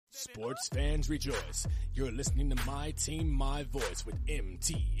Sports fans rejoice. You're listening to My Team, My Voice with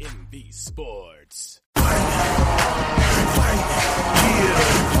MTMV Sports.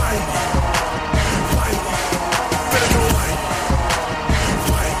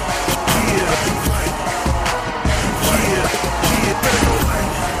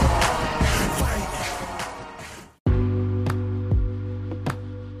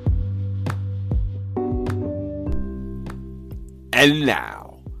 And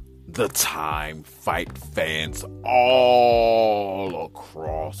now, the time fight fans all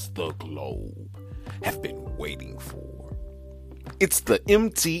across the globe have been waiting for. It's the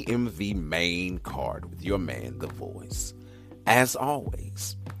MTMV main card with your man, The Voice. As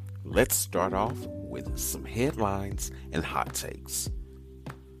always, let's start off with some headlines and hot takes.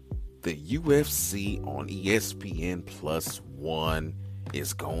 The UFC on ESPN Plus 1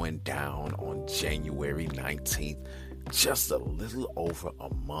 is going down on January 19th. Just a little over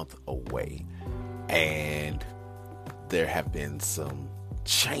a month away, and there have been some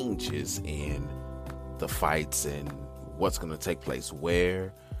changes in the fights and what's going to take place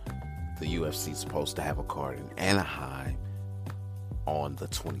where. The UFC is supposed to have a card in Anaheim on the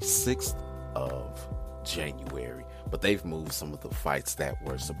 26th of January, but they've moved some of the fights that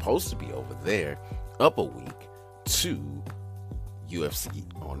were supposed to be over there up a week to UFC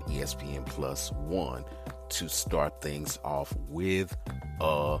on ESPN Plus 1 to start things off with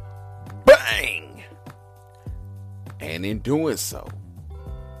a bang. And in doing so,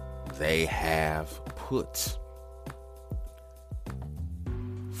 they have put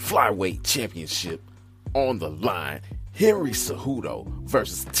flyweight championship on the line. Henry Cejudo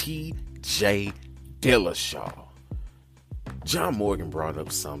versus TJ Dillashaw. John Morgan brought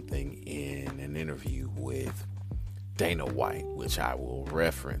up something in an interview with Dana White, which I will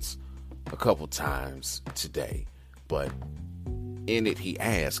reference a couple times today, but in it he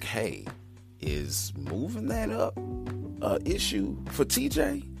asked, hey, is moving that up a issue for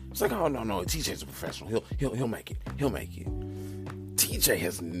TJ? It's like, oh no, TJ's a professional. He'll make it. TJ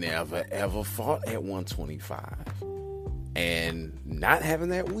has never ever fought at 125, and not having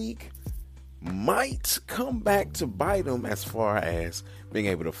that week might come back to bite him as far as being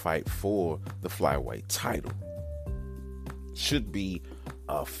able to fight for the flyweight title. Should be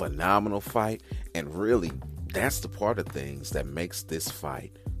a phenomenal fight, and really that's the part of things that makes this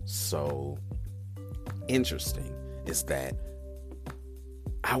fight so interesting, is that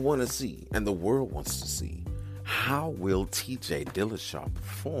I want to see, and the world wants to see, how will TJ Dillashaw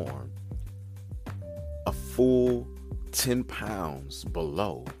perform a full 10 pounds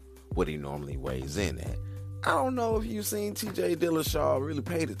below what he normally weighs in at. I don't know if you've seen TJ Dillashaw, really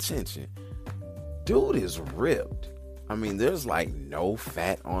paid attention. Dude is ripped. I mean, there's like no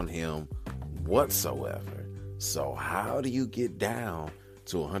fat on him whatsoever. So how do you get down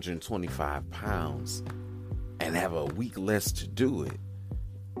to 125 pounds and have a week less to do it?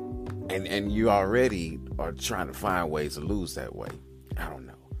 And you already are trying to find ways to lose that weight. I don't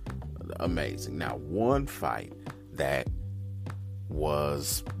know. Amazing. Now, one fight that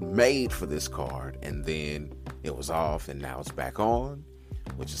was made for this card and then it was off and now it's back on,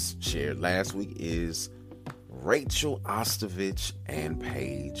 which is shared last week, is Rachel Ostovich and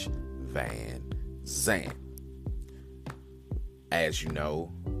Paige Van Zandt. As you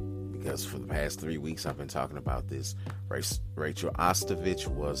know, because for the past 3 weeks I've been talking about this, Rachel Ostovich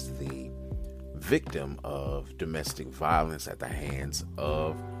was the victim of domestic violence at the hands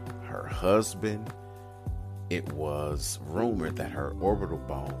of her husband. It was rumored that her orbital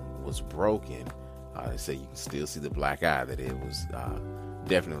bone was broken. They say you can still see the black eye, that it was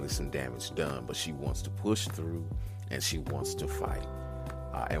definitely some damage done, but she wants to push through and she wants to fight.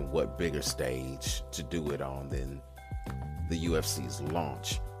 And what bigger stage to do it on than the UFC's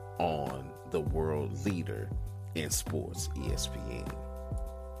launch on the world leader in sports, ESPN.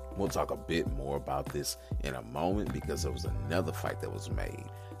 We'll talk a bit more about this in a moment, because there was another fight that was made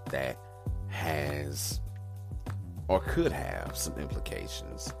that has or could have some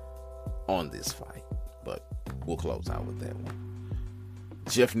implications on this fight, but we'll close out with that one.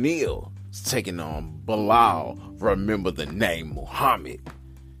 Jeff Neal is taking on Bilal, remember the name, Muhammad.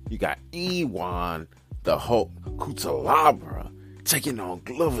 You got Iwan the Hulk Cutelaba taking on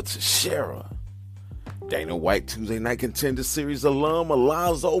Glover Teixeira. Dana White Tuesday Night Contender Series alum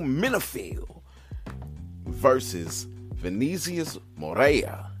Alonzo Menifield versus Vinicius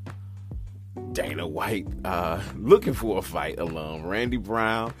Moreira. Dana White looking for a fight alum Randy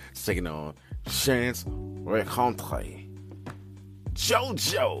Brown is taking on Chance Rencontre.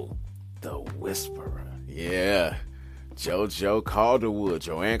 JoJo the Whisperer. Yeah, JoJo Calderwood.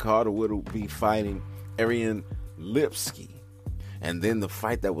 Joanne Calderwood will be fighting Ariane Lipski. And then the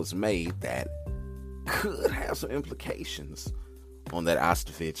fight that was made that could have some implications on that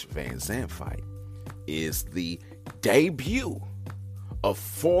Ostrovich-Van Zandt fight is the debut of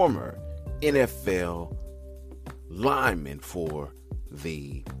former NFL lineman for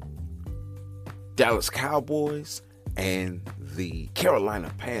the Dallas Cowboys and the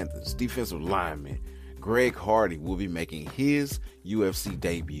Carolina Panthers. Defensive lineman Greg Hardy will be making his UFC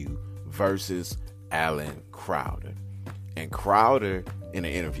debut versus Alan Crowder. And Crowder, in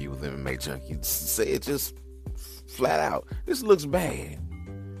an interview with MMA Junkie, said just flat out, this looks bad.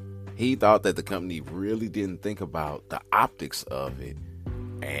 He thought that the company really didn't think about the optics of it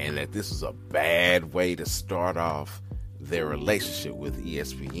and that this was a bad way to start off their relationship with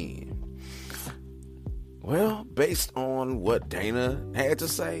ESPN. Well, based on what Dana had to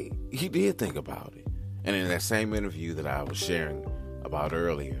say, he did think about it. And in that same interview that I was sharing about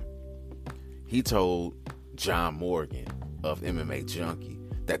earlier, he told John Morgan of MMA Junkie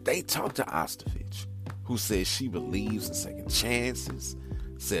that they talked to Ostrovich, who says she believes in second chances,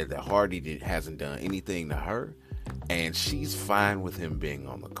 said that Hardy hasn't done anything to her, and she's fine with him being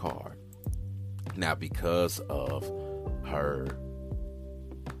on the card. Now, because of her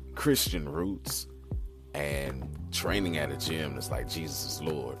Christian roots and training at a gym that's like Jesus is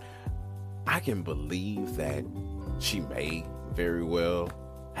Lord, I can believe that she may very well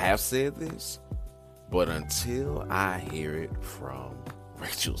have said this, but until I hear it from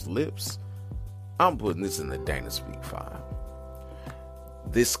Rachel's lips, I'm putting this in the Dana Speak file.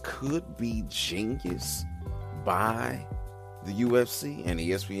 This could be genius by the UFC, and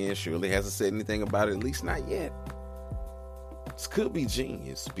ESPN surely hasn't said anything about it, at least not yet. This could be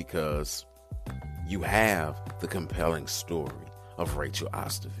genius because you have the compelling story of Rachel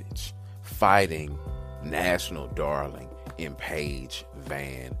Ostrovich fighting national darling in Paige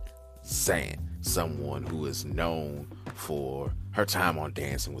Van Zandt, someone who is known for her time on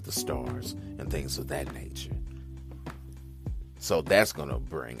Dancing with the Stars and things of that nature. So that's going to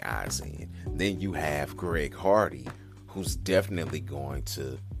bring eyes in. Then you have Greg Hardy, who's definitely going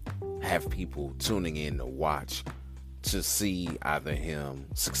to have people tuning in to watch to see either him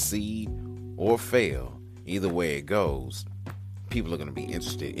succeed or fail. Either way it goes, people are going to be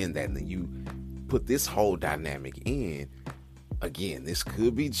interested in that. And then you put this whole dynamic in. Again, this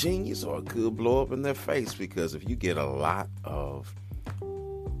could be genius or it could blow up in their face, because if you get a lot of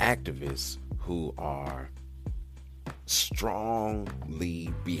activists who are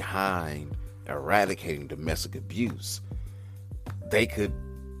strongly behind eradicating domestic abuse, they could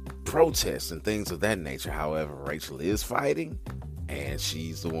protest and things of that nature. However, Rachel is fighting and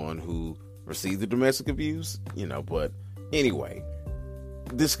she's the one who received the domestic abuse, but anyway,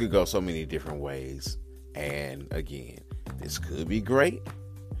 this could go so many different ways. And again, this could be great.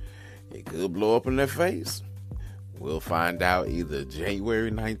 It could blow up in their face. We'll find out either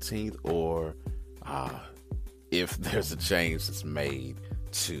January 19th or if there's a change that's made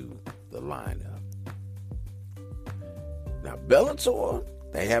to the lineup. Now, Bellator,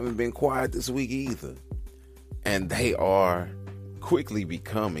 they haven't been quiet this week either. And they are quickly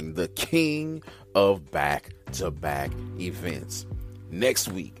becoming the king of back-to-back events. Next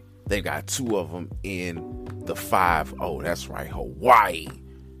week, they've got two of them in the 5-0. That's right, Hawaii.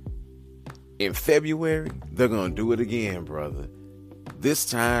 In February, they're going to do it again, brother. This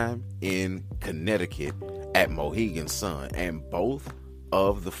time in Connecticut at Mohegan Sun. And both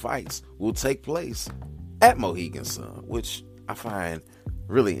of the fights will take place at Mohegan Sun, which I find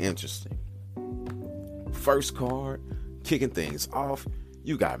really interesting. First card, kicking things off,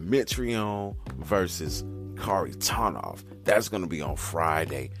 you got Mitrione versus Kharitonov. That's going to be on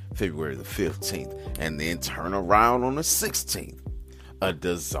Friday, February the 15th. And then turn around on the 16th. A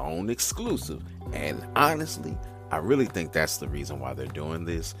DAZN exclusive. And honestly, I really think that's the reason why they're doing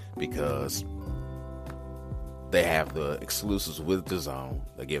this, because they have the exclusives with DAZN.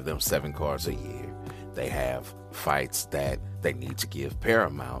 They give them 7 cards a year. They have fights that they need to give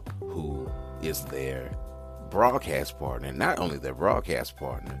Paramount, who is their broadcast partner. And not only their broadcast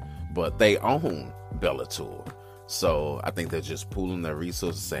partner, but they own Bellator. So I think they're just pooling their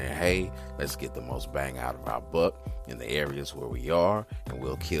resources, saying, hey, let's get the most bang out of our buck in the areas where we are, and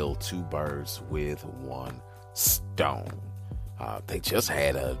we'll kill 2 birds with 1 stone. They just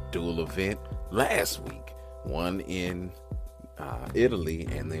had a dual event last week, one in Italy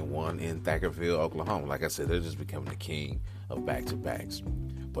and then one in Thackerville, Oklahoma. Like I said, they're just becoming the king of back-to-backs.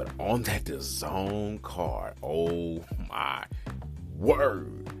 But on that DAZN card, oh my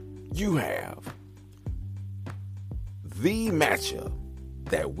word, you have the matchup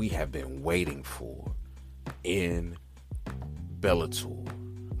that we have been waiting for in Bellator.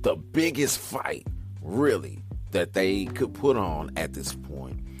 The biggest fight, really, that they could put on at this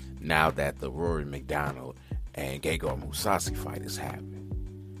point now that the Rory McDonald and Gegard Mousasi fight is happening.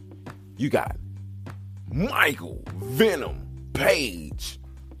 You got Michael Venom Page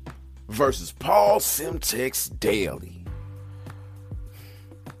versus Paul Semtex Daly.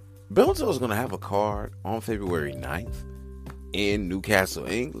 Bellator is going to have a card on February 9th in Newcastle,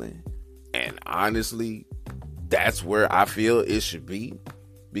 England. And honestly, that's where I feel it should be,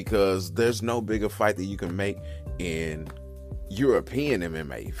 because there's no bigger fight that you can make in European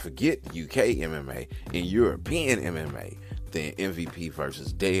MMA. Forget UK MMA. In European MMA than MVP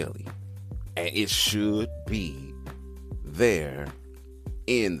versus Daly. And it should be there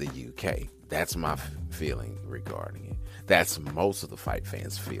in the UK. That's my feeling regarding it. That's most of the fight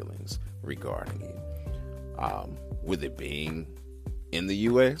fans' feelings regarding it. With it being in the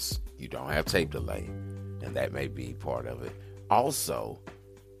US, you don't have tape delay, and that may be part of it. Also,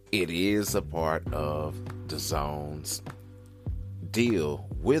 it is a part of DAZN's deal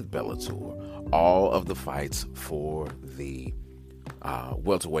with Bellator. All of the fights for the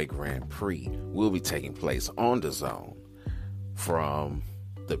welterweight Grand Prix will be taking place on DAZN. From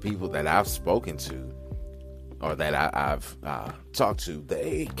the people that I've spoken to, or that I've talked to,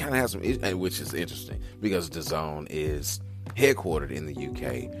 they kind of have some, which is interesting because DAZN is headquartered in the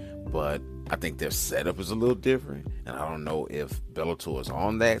UK, but I think their setup is a little different, and I don't know if Bellator is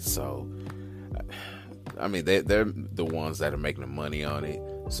on that. So, I mean, they're the ones that are making the money on it,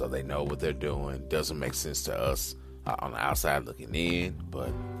 so they know what they're doing. Doesn't make sense to us on the outside looking in,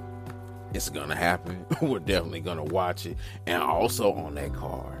 but it's gonna happen. We're definitely gonna watch it. And also on that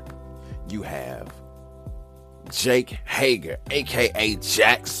card, you have Jake Hager, aka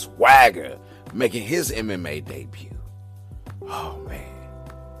Jack Swagger, making his MMA debut. Oh man,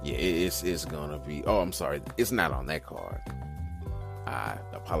 yeah, it's gonna be. Oh, I'm sorry, it's not on that card. I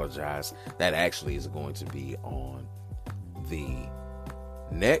apologize. That actually is going to be on the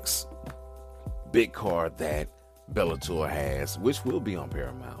next big card that Bellator has, which will be on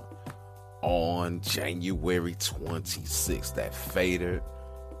Paramount on January 26th. That Fader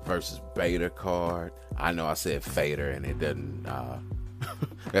versus Bader card. I know I said Fader and it doesn't,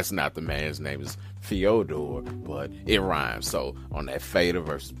 that's not the man's name, is Fyodor, but it rhymes. So on that Fader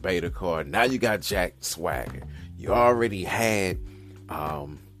versus Bader card, now you got Jack Swagger. You already had,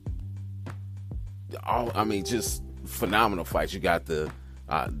 just phenomenal fights. You got the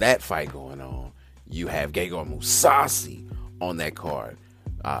that fight going on. You have Gegard Mousasi on that card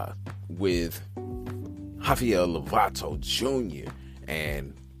with Rafael Lovato Jr.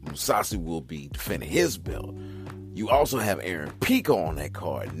 and Mousasi will be defending his belt. You also have Aaron Pico on that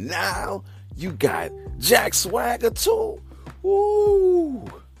card. Now you got Jack Swagger too. Ooh.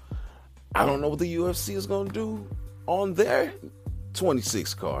 I don't know what the UFC is going to do on their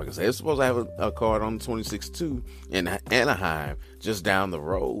 26 card, because they're supposed to have a card on the 26 too in Anaheim, just down the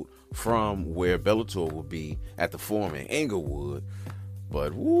road from where Bellator will be at the Forum in Inglewood.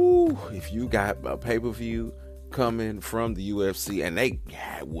 But woo, if you got a pay-per-view coming from the UFC, and they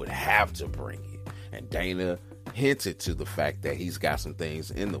would have to bring it, and Dana hinted to the fact that he's got some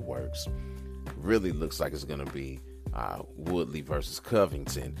things in the works. Really looks like it's going to be Woodley versus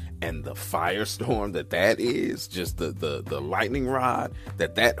Covington, and the firestorm that is, just the lightning rod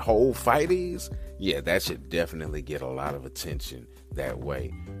that whole fight is. Yeah, that should definitely get a lot of attention that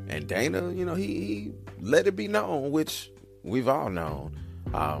way. And Dana, he let it be known, which we've all known,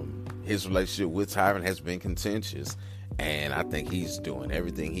 his relationship with Tyron has been contentious, and I think he's doing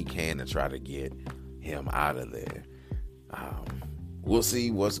everything he can to try to get him out of there. We'll see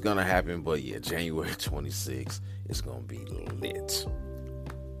what's gonna happen, but yeah, January 26th is gonna be lit.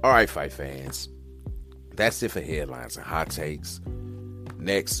 All right, fight fans, that's it for headlines and hot takes.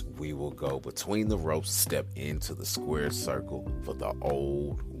 Next, we will go between the ropes, step into the square circle for the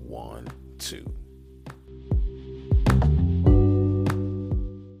old 1-2.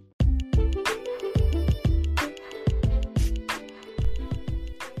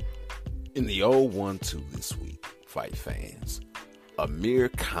 In the old 1-2 this week, fight fans, Amir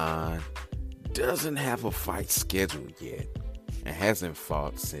Khan doesn't have a fight scheduled yet and hasn't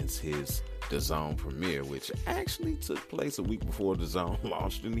fought since his DAZN premiere, which actually took place a week before DAZN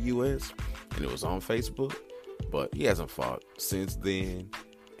launched in the US, and it was on Facebook. But he hasn't fought since then,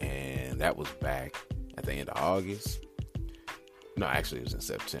 and that was back at the end of August. No, actually it was in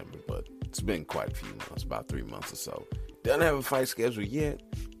September, but it's been quite a few months, about 3 months or so. Doesn't have a fight scheduled yet,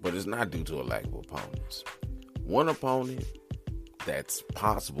 but it's not due to a lack of opponents. One opponent that's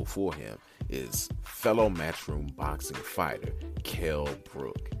possible for him is fellow Matchroom boxing fighter Kell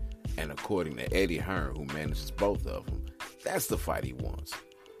Brook. And according to Eddie Hearn, who manages both of them, that's the fight he wants.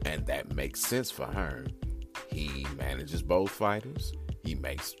 And that makes sense for Hearn. He manages both fighters. He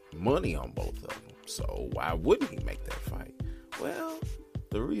makes money on both of them. So why wouldn't he make that fight? Well,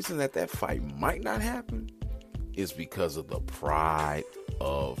 the reason that fight might not happen is because of the pride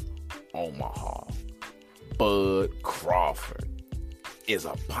of Omaha. Bud Crawford is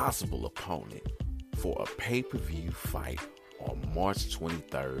a possible opponent for a pay-per-view fight on March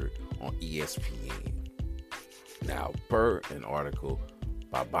 23rd on ESPN. Now, per an article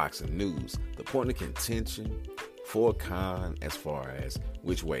by Boxing News, the point of contention for Khan as far as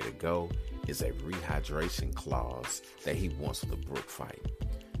which way to go is a rehydration clause that he wants for the Brook fight.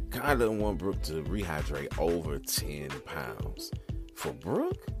 Khan doesn't want Brook to rehydrate over 10 pounds. For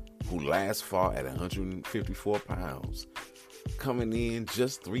Brook, who last fought at 154 pounds, coming in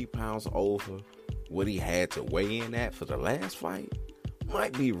just 3 pounds over what he had to weigh in at for the last fight,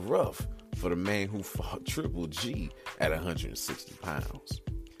 might be rough for the man who fought Triple G at 160 pounds.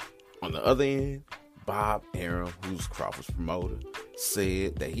 On the other end, Bob Arum, who's Crawford's promoter,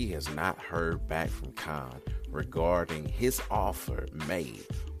 said that he has not heard back from Khan regarding his offer made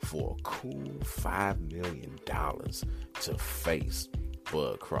for a cool $5 million to face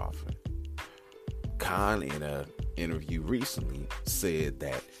Bud Crawford. Khan, in an interview recently, said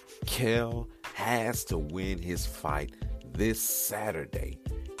that Kell has to win his fight this Saturday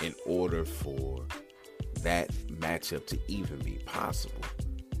in order for that matchup to even be possible.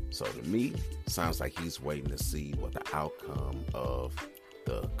 So to me, sounds like he's waiting to see what the outcome of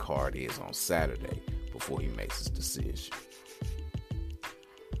the card is on Saturday before he makes his decision.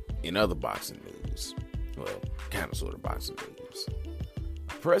 In other boxing news, well, kind of sort of boxing news,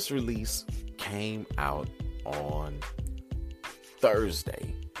 a press release came out on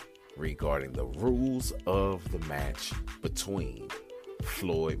Thursday regarding the rules of the match between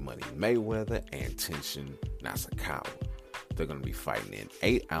Floyd Money Mayweather and Tenshin Nasukawa. They're going to be fighting in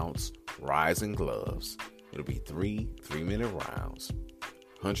 8-ounce rising gloves. It'll be 3-minute rounds,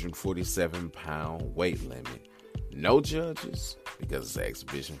 147-pound weight limit, no judges because it's an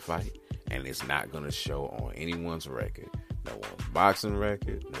exhibition fight, and it's not going to show on anyone's record. No one's boxing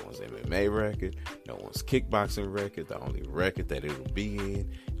record, no one's MMA record, no one's kickboxing record. The only record that it'll be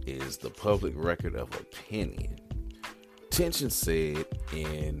in is the public record of opinion. Tenshin said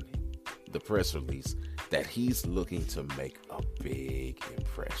in the press release that he's looking to make a big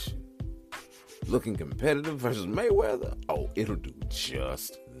impression. Looking competitive versus Mayweather? Oh, it'll do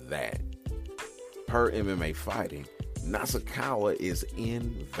just that. Per MMA Fighting, Nasukawa is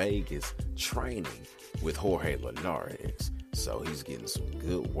in Vegas training with Jorge Linares, so he's getting some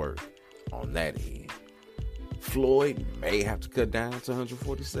good work on that end. Floyd may have to cut down to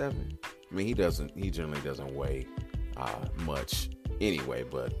 147. I mean, he generally doesn't weigh much anyway,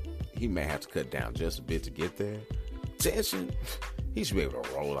 but he may have to cut down just a bit to get there. Tenshin, he should be able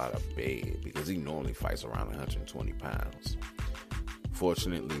to roll out of bed because he normally fights around 120 pounds.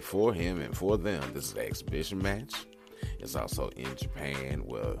 Fortunately for him and for them, this is an exhibition match. It's also in Japan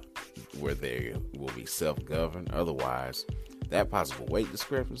where they will be self-governed. Otherwise, that possible weight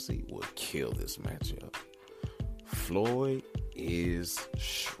discrepancy will kill this matchup. Floyd is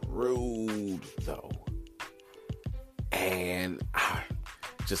shrewd, though. And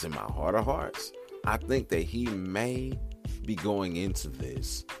just in my heart of hearts, I think that he may be going into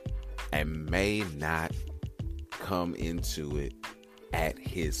this and may not come into it at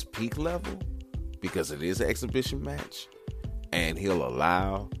his peak level because it is an exhibition match, and he'll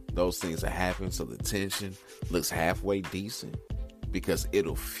allow those things to happen so the tension looks halfway decent because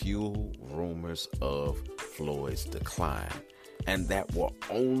it'll fuel rumors of Floyd's decline, and that will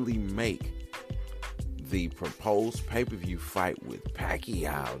only make the proposed pay-per-view fight with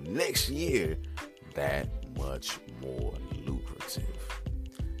Pacquiao next year that much more lucrative,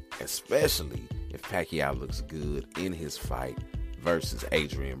 especially if Pacquiao looks good in his fight versus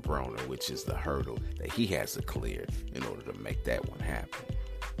Adrian Broner, which is the hurdle that he has to clear in order to make that one happen.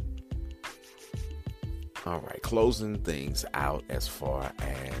 All right, closing things out as far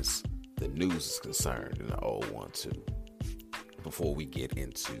as the news is concerned in the 012 before we get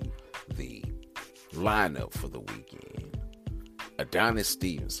into the lineup for the weekend. Adonis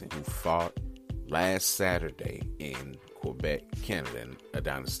Stevenson, who fought last Saturday in Quebec, Canada, and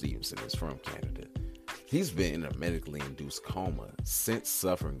Adonis Stevenson is from Canada. He's been in a medically induced coma since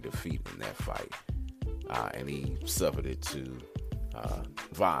suffering defeat in that fight, and he suffered it to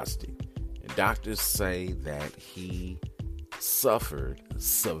Vosti. And doctors say that he suffered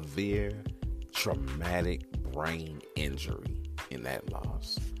severe traumatic brain injury in that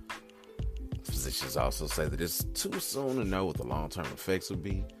loss. Physicians also say that it's too soon to know what the long-term effects will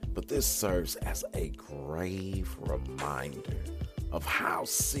be, but this serves as a grave reminder of how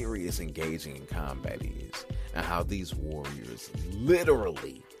serious engaging in combat is and how these warriors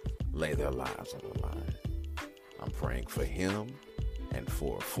literally lay their lives on the line. I'm praying for him and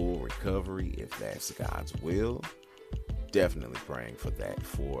for a full recovery if that's God's will. Definitely praying for that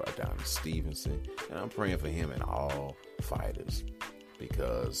for Adonis Stevenson. And I'm praying for him and all fighters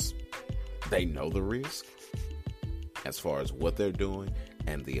because they know the risk as far as what they're doing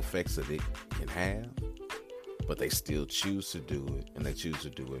and the effects that it can have. But they still choose to do it, and they choose to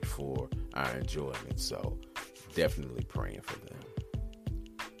do it for our enjoyment. So definitely praying for them.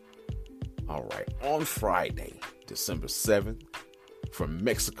 All right, on Friday, December 7th, from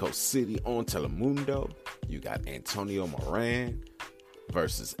Mexico City on Telemundo, you got Antonio Moran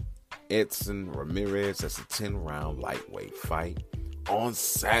versus Edson Ramirez. That's a 10-round lightweight fight. On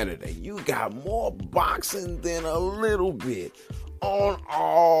Saturday, you got more boxing than a little bit on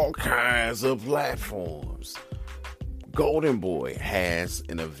all kinds of platforms. Golden Boy has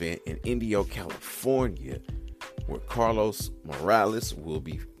an event in Indio, California, where Carlos Morales will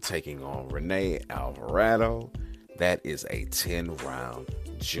be taking on Rene Alvarado. That is a 10-round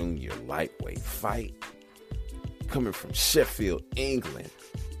junior lightweight fight. Coming from Sheffield, England,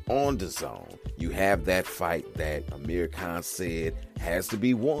 on DAZN, you have that fight that Amir Khan said has to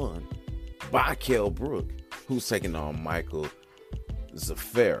be won by Kell Brook, who's taking on Michael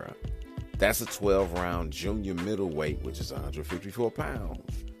Zafera. That's a 12-round junior middleweight, which is 154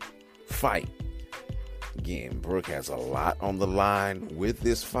 pounds fight. Again, Brook has a lot on the line with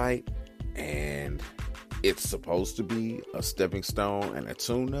this fight, and it's supposed to be a stepping stone and a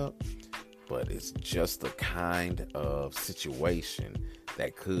tune-up, but it's just the kind of situation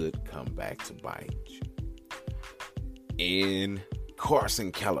that could come back to bite you. In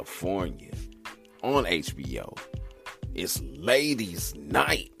Carson, California, on HBO, it's Ladies'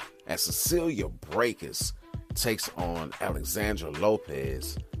 Night as Cecilia Brækhus takes on Alexandra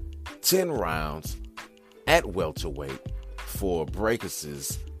Lopez. 10 rounds at welterweight for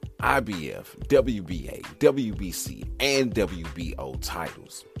Brækhus's IBF, WBA, WBC, and WBO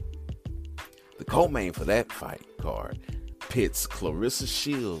titles. The co-main for that fight card pits Clarissa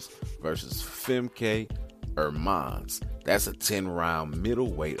Shields versus Femke Hermans. That's a 10-round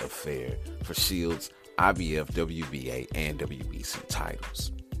middleweight affair for Shields' IBF, WBA, and WBC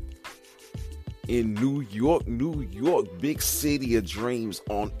titles. In New York, big city of dreams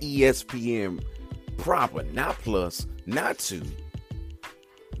on ESPN proper, not Plus, not 2,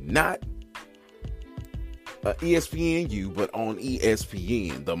 not ESPNU, but on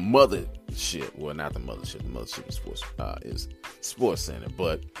ESPN, the mothership. Well, not the mothership. The mothership is Sports Center,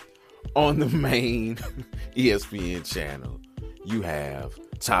 but on the main ESPN channel, you have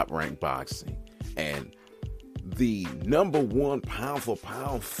Top Rank Boxing, and the number one pound for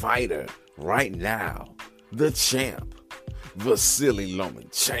pound fighter right now, the champ, Vasily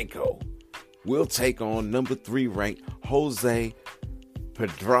Lomachenko, will take on number 3 ranked Jose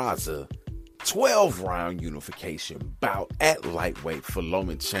Pedraza. 12-round unification bout at lightweight for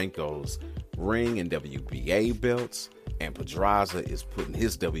Lomachenko's ring and WBA belts, and Pedraza is putting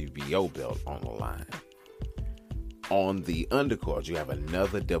his WBO belt on the line. On the undercard, you have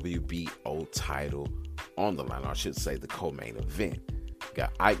another WBO title on the line, or I should say the co-main event.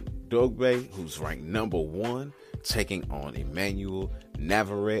 Got Ike Dogbe, who's ranked number 1, taking on Emmanuel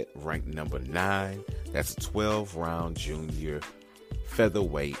Navarrete, ranked number 9. That's a 12-round junior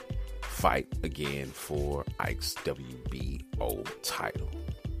featherweight fight again for Ike's WBO title.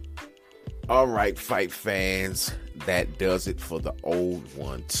 All right, fight fans, that does it for the old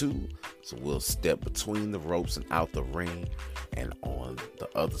one too. So we'll step between the ropes and out the ring, and on the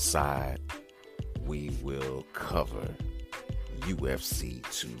other side, we will cover UFC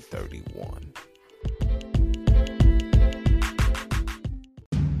 231.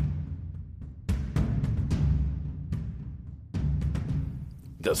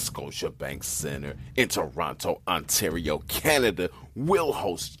 The Scotiabank Center in Toronto, Ontario, Canada will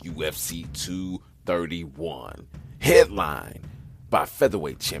host UFC 231. Headlined by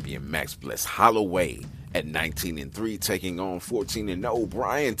featherweight champion Max Bless Holloway at 19-3, taking on 14-0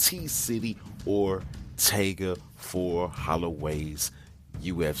 Brian T. City Ortega for Holloway's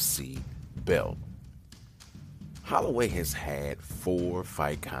UFC belt. Holloway has had 4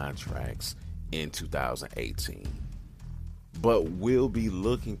 fight contracts in 2018. But will be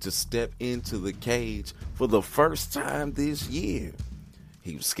looking to step into the cage for the first time this year.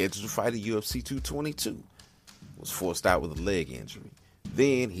 He was scheduled to fight at UFC 222, was forced out with a leg injury.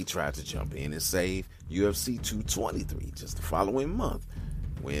 Then he tried to jump in and save UFC 223 just the following month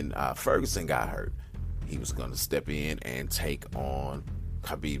when Ferguson got hurt. He was going to step in and take on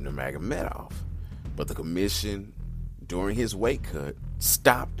Khabib Nurmagomedov. But the commission, during his weight cut,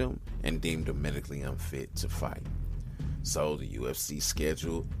 stopped him and deemed him medically unfit to fight. So the UFC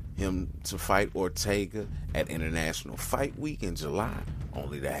scheduled him to fight Ortega at International Fight Week in July,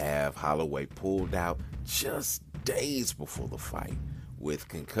 only to have Holloway pulled out just days before the fight with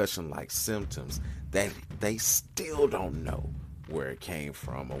concussion-like symptoms that they still don't know where it came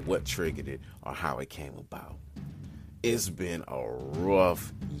from or what triggered it or how it came about. It's been a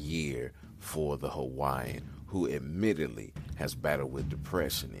rough year for the Hawaiian, who admittedly has battled with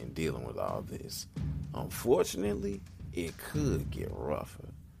depression in dealing with all this. Unfortunately, it could get rougher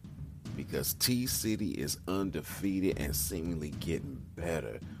because T-City is undefeated and seemingly getting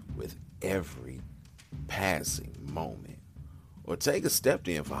better with every passing moment. Ortega stepped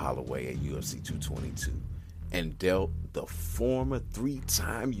in for Holloway at UFC 222 and dealt the former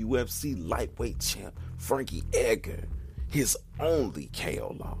 3-time UFC lightweight champ Frankie Edgar his only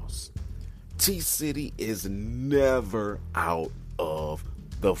KO loss. T-City is never out of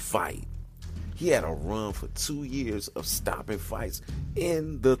the fight. He had a run for 2 years of stopping fights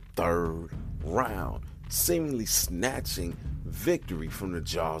in the 3rd round, seemingly snatching victory from the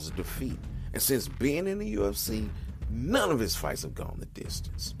jaws of defeat. And since being in the UFC, none of his fights have gone the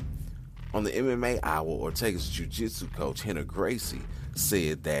distance. On the MMA Hour, Ortega's jiu-jitsu coach, Henner Gracie,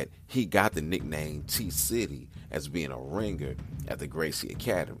 said that he got the nickname T-City as being a ringer at the Gracie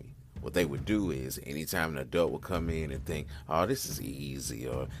Academy. What they would do is anytime an adult would come in and think, oh, this is easy,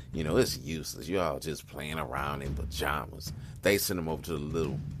 or, it's useless, y'all just playing around in pajamas, they send him over to the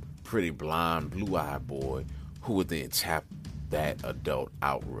little pretty blonde, blue-eyed boy who would then tap that adult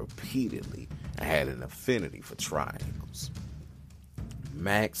out repeatedly and had an affinity for triangles.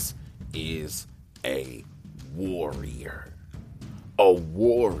 Max is a warrior,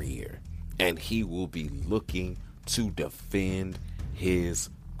 and he will be looking to defend his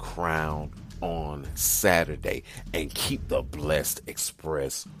crown on Saturday and keep the Blessed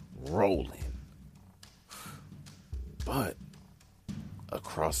Express rolling. But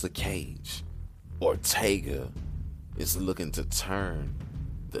across the cage, Ortega is looking to turn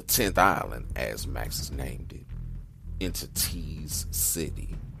the 10th Island, as Max has named it, into T's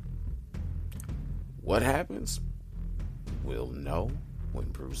City. What happens? We'll know when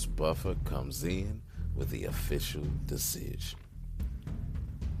Bruce Buffer comes in with the official decision.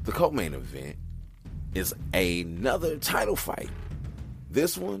 The co-main event is another title fight.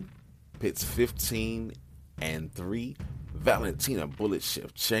 This one pits 15-3 Valentina Bullet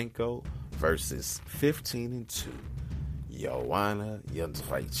Shevchenko versus 15-2 Joanna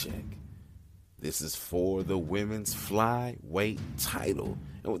Jędrzejczyk. This is for the women's flyweight title.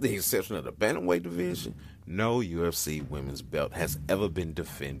 And with the exception of the bantamweight division, no UFC women's belt has ever been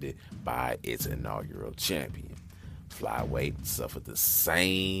defended by its inaugural champion. Flyweight suffered the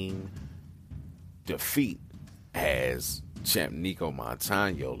same defeat as champ Nico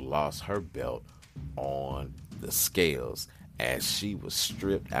Montano lost her belt on the scales as she was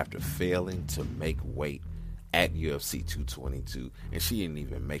stripped after failing to make weight at UFC 222, and she didn't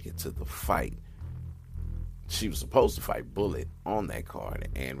even make it to the fight. She was supposed to fight Bullet on that card,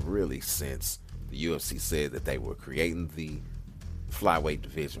 and really since the UFC said that they were creating the flyweight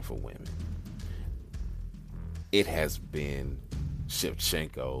division for women, it has been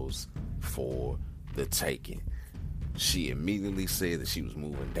Shevchenko's for the taking. She immediately said that she was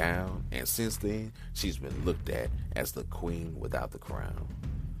moving down, and since then, she's been looked at as the queen without the crown.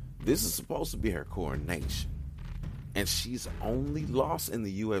 This is supposed to be her coronation, and she's only lost in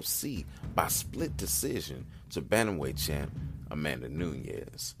the UFC by split decision to bantamweight champ Amanda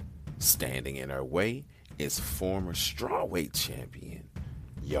Nunes. Standing in her way is former strawweight champion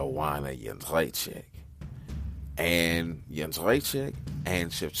Joanna Jędrzejczyk. And Jędrzejczyk and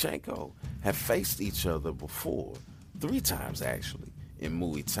Shevchenko have faced each other before, 3 times actually, in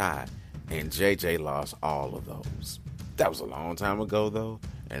Muay Thai, and JJ lost all of those. That was a long time ago though,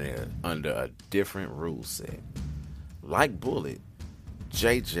 and they're under a different rule set. Like Bullet,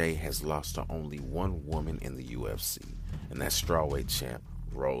 JJ has lost to only one woman in the UFC, and that's strawweight champ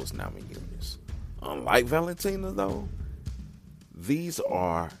Rose Namajunas. Unlike Valentina though, these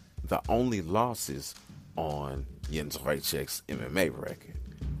are the only losses on Jędrzejczyk's MMA record.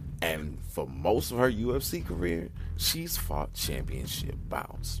 And for most of her UFC career, she's fought championship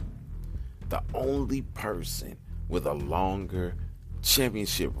bouts. The only person with a longer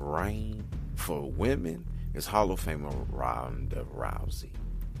championship reign for women is Hall of Famer Ronda Rousey.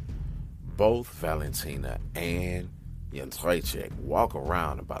 Both Valentina and Jędrzejczyk walk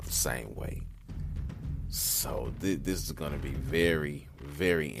around about the same way. So this is going to be very,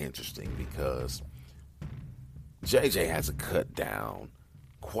 very interesting because JJ has to cut down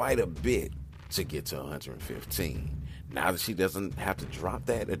quite a bit to get to 115. Now that she doesn't have to drop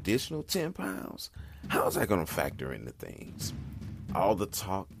that additional 10 pounds, how is that going to factor into things? All the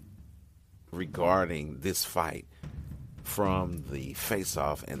talk regarding this fight from the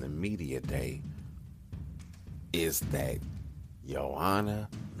face-off and the media day is that Joanna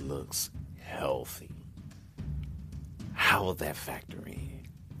looks healthy. How will that factor in?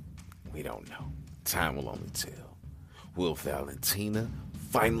 We don't know. Time will only tell. Will Valentina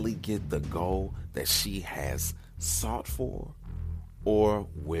finally get the goal that she has sought for? Or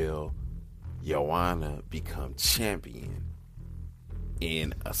will Joanna become champion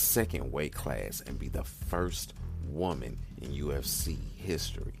in a second weight class and be the first woman in UFC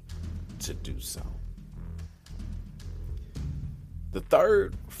history to do so? The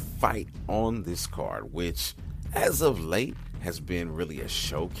third fight on this card, which as of late has been really a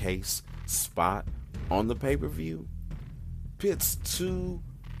showcase spot on the pay-per-view, pits two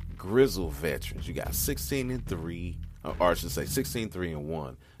grizzled veterans. You got 16-3, or I should say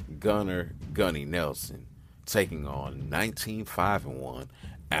 16-3-1, Gunny Nelson taking on 19-5-1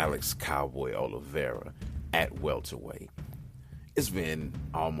 Alex Cowboy Oliveira at welterweight. It's been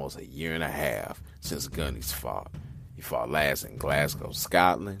almost a year and a half since Gunny's fought. He fought last in Glasgow,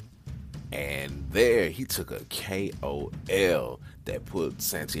 Scotland, and there he took a KOL that put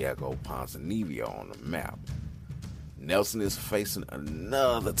Santiago Ponzinibbio on the map. Nelson is facing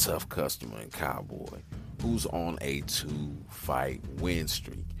another tough customer in Cowboy, who's on a 2-fight win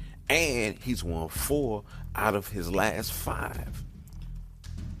streak, and he's won 4 out of his last 5.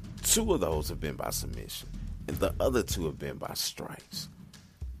 2 of those have been by submission, and the other 2 have been by strikes.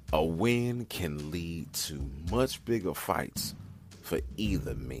 A win can lead to much bigger fights for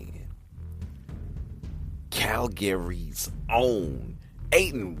either man. Calgary's own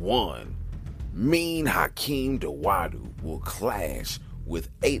 8-1 Mean Hakeem Dawodu will clash with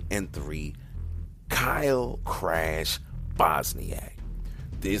 8-3 Kyle Crash Bosniak.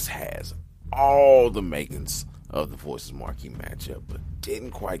 This has all the makings of the Voices Marquee matchup, but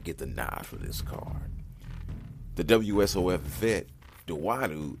didn't quite get the nod for this card. The WSOF vet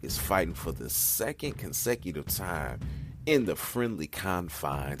Dawodu is fighting for the second consecutive time in the friendly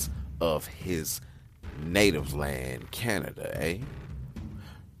confines of his native land, Canada,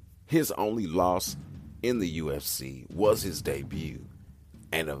 His only loss in the UFC was his debut,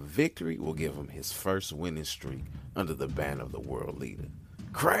 and a victory will give him his first winning streak under the banner of the world leader.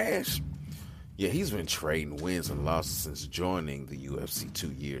 Crash? Yeah, he's been trading wins and losses since joining the UFC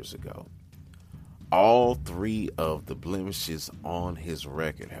 2 years ago. All 3 of the blemishes on his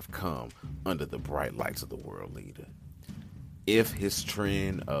record have come under the bright lights of the world leader. If his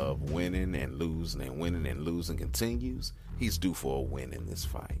trend of winning and losing continues, he's due for a win in this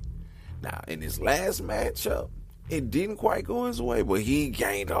fight. Now, in his last matchup, it didn't quite go his way, but he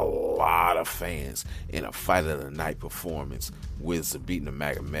gained a lot of fans in a fight of the night performance with Zabit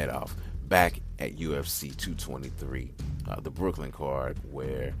Nurmagomedov back at UFC 223, the Brooklyn card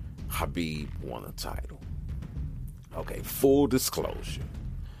where Khabib won the title. Okay, full disclosure,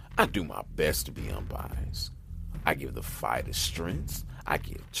 I do my best to be unbiased. I give the fighter strengths, I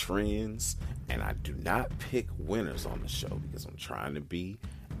give trends, and I do not pick winners on the show because I'm trying to be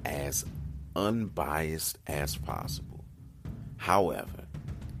as unbiased as possible. However,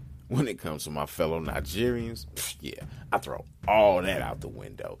 when it comes to my fellow Nigerians, I throw all that out the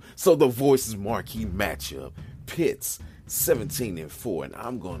window. So the Voices Marquee matchup pits 17-4, and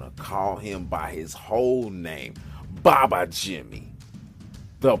I'm going to call him by his whole name, Baba Jimmy,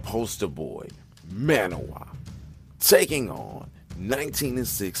 the poster boy, Manawa, taking on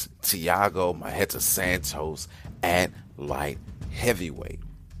 19-6 Thiago Marreta Santos at light heavyweight.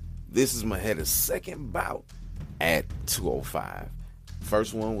 This is Marreta's second bout at 205.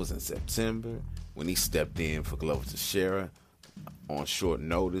 First one was in September when he stepped in for Glover Teixeira on short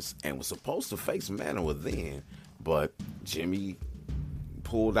notice and was supposed to face Manawa then, but Jimmy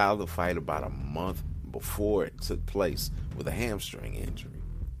pulled out of the fight about a month before it took place with a hamstring injury.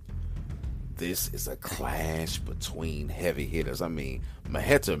 This is a clash between heavy hitters. I mean,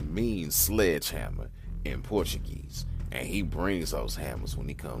 Marreta means sledgehammer in Portuguese, and he brings those hammers when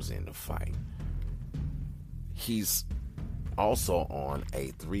he comes in to fight. He's also on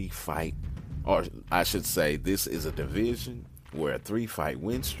a 3-fight, or I should say, this is a division where a 3-fight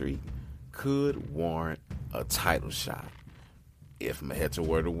win streak could warrant a title shot. If Marreta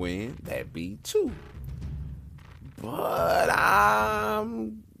were to win, that'd be 2. But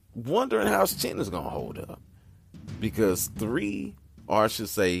I'm wondering how his chin is going to hold up, because 3, or I should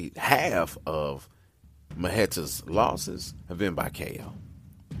say half of Marreta's losses have been by KO.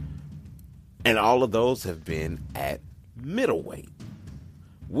 And all of those have been at middleweight.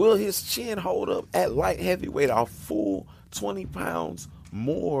 Will his chin hold up at light heavyweight, a full 20 pounds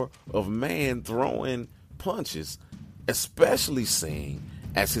more of man throwing punches, especially seeing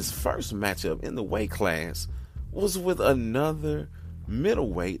as his first matchup in the weight class was with another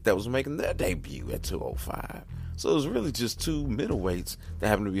middleweight that was making their debut at 205. So it was really just two middleweights that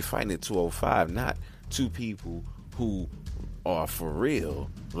happened to be fighting at 205, not two people who are for real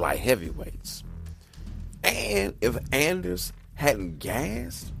light heavyweights. And if Anders hadn't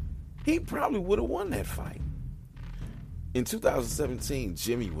gassed, he probably would have won that fight. In 2017,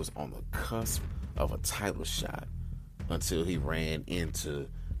 Jimmy was on the cusp of a title shot until he ran into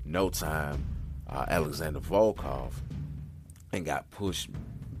no time Alexander Volkov and got pushed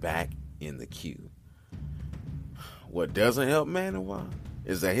back in the queue. What doesn't help Manuwa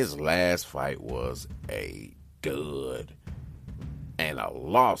is that his last fight was a dud and a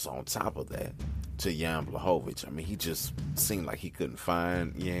loss on top of that to Jan Blachowicz. I mean, he just seemed like he couldn't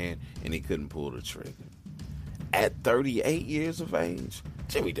find Jan and he couldn't pull the trigger. At 38 years of age,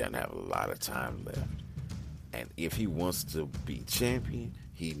 Jimmy doesn't have a lot of time left. And if he wants to be champion,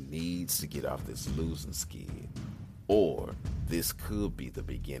 he needs to get off this losing skid, or this could be the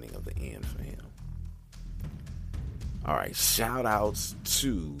beginning of the end for him. All right, shout outs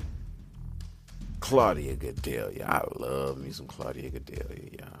to Claudia Gadelha. I love me some Claudia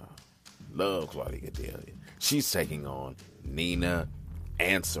Gadelha, y'all. Love Claudia Gadelha. She's taking on Nina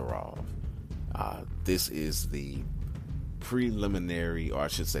Ansaroff. This is the preliminary, or I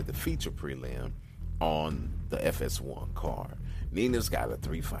should say the feature prelim on the FS1 card. Nina's got a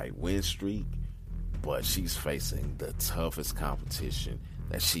 3-fight win streak, but she's facing the toughest competition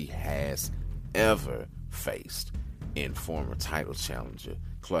that she has ever faced in former title challenger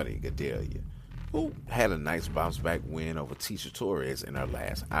Claudia Gadelha, who had a nice bounce back win over Tecia Torres in her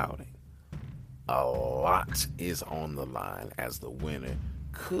last outing. A lot is on the line as the winner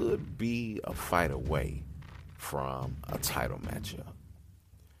could be a fight away from a title matchup.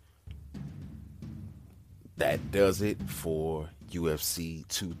 That does it for UFC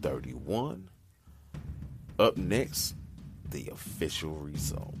 231. Up next, the official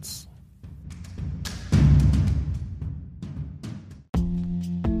results.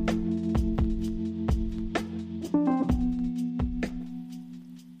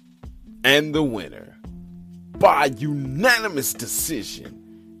 And the winner, by unanimous decision,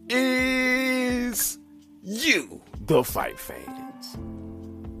 is you, the Fight Fans.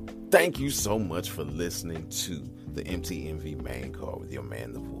 Thank you so much for listening to the MTMV main card with your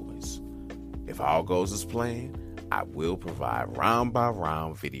man, The Voice. If all goes as planned, I will provide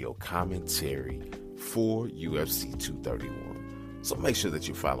round-by-round video commentary for UFC 231. So make sure that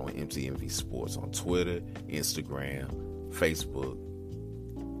you're following MTMV Sports on Twitter, Instagram, Facebook,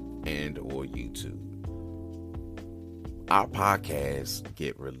 and or YouTube. Our podcasts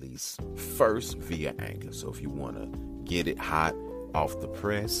get released first via Anchor. So if you want to get it hot off the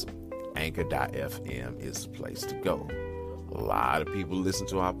press, Anchor.fm is the place to go. A lot of people listen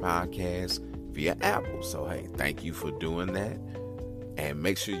to our podcast via Apple. So, hey, thank you for doing that. And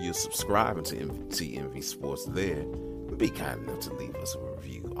make sure you're subscribing to MTMV Sports there. And be kind enough to leave us a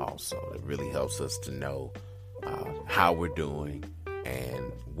review also. It really helps us to know how we're doing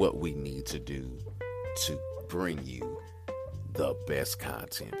and what we need to do to bring you the best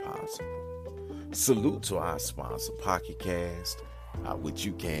content possible. Salute to our sponsor, Pocket Cast, which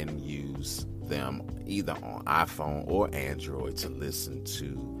you can use them either on iPhone or Android to listen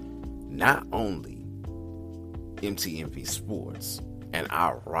to not only MTMV Sports and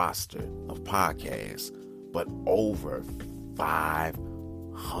our roster of podcasts, but over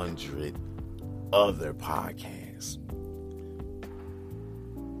 500 other podcasts.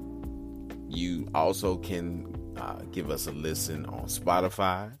 You also can give us a listen on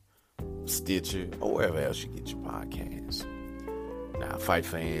Spotify, Stitcher, or wherever else you get your podcasts. Now, Fight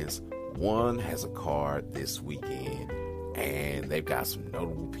Fans, one has a card this weekend, and they've got some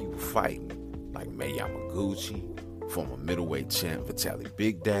notable people fighting, like May Yamaguchi, former middleweight champ Vitaly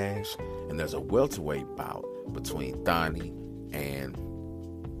Bigdash, and there's a welterweight bout between Thani and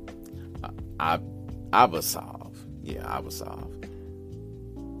Abasov. Yeah, Abasov.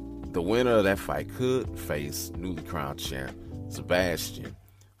 The winner of that fight could face newly crowned champ Sebastian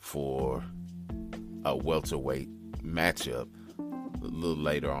for a welterweight matchup a little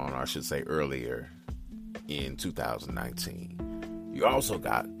later on, or I should say earlier in 2019. You also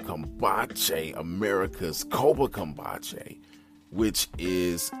got Kombache, America's Cobra Kombache, which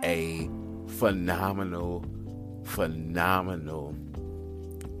is a phenomenal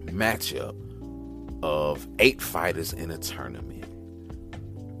matchup of 8 fighters in a tournament.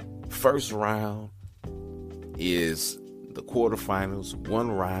 First round is the quarterfinals,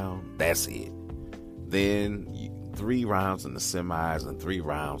 1 round, that's it. Then 3 rounds in the semis and 3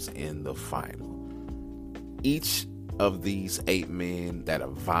 rounds in the final. Each of these 8 men that are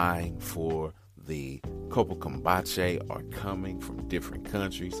vying for the Copa Coimbache are coming from different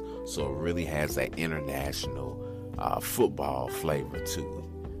countries, so it really has that international football flavor to it.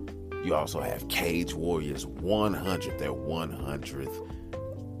 You also have Cage Warriors 100, their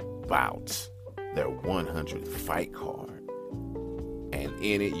 100th bout, their 100th fight card. And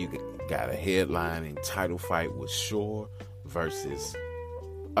in it, you got a headlining title fight with Shore versus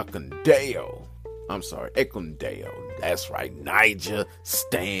Ekundeo. That's right, Niger,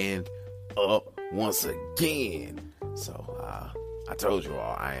 stand up once again. So I told you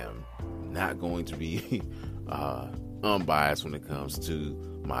all, I am not going to be unbiased when it comes to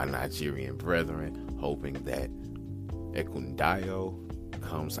my Nigerian brethren, hoping that Ekundeo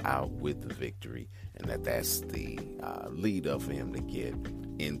comes out with the victory and that's the lead up for him to get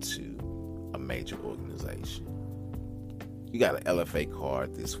into a major organization. You got an LFA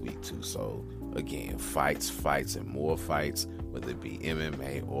card this week too, so again, fights, and more fights, whether it be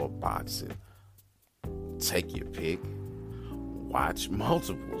MMA or boxing. Take your pick. Watch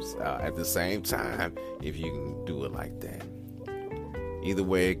multiples at the same time if you can do it like that. Either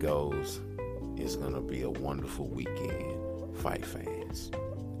way it goes, it's going to be a wonderful weekend, fight fans.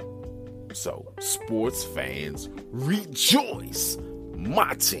 So, sports fans, rejoice!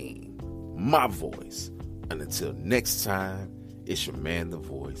 My team, my voice. And until next time, it's your man, The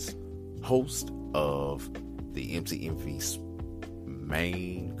Voice, host of the MTMV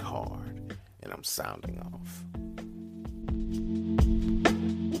main card, and I'm sounding off.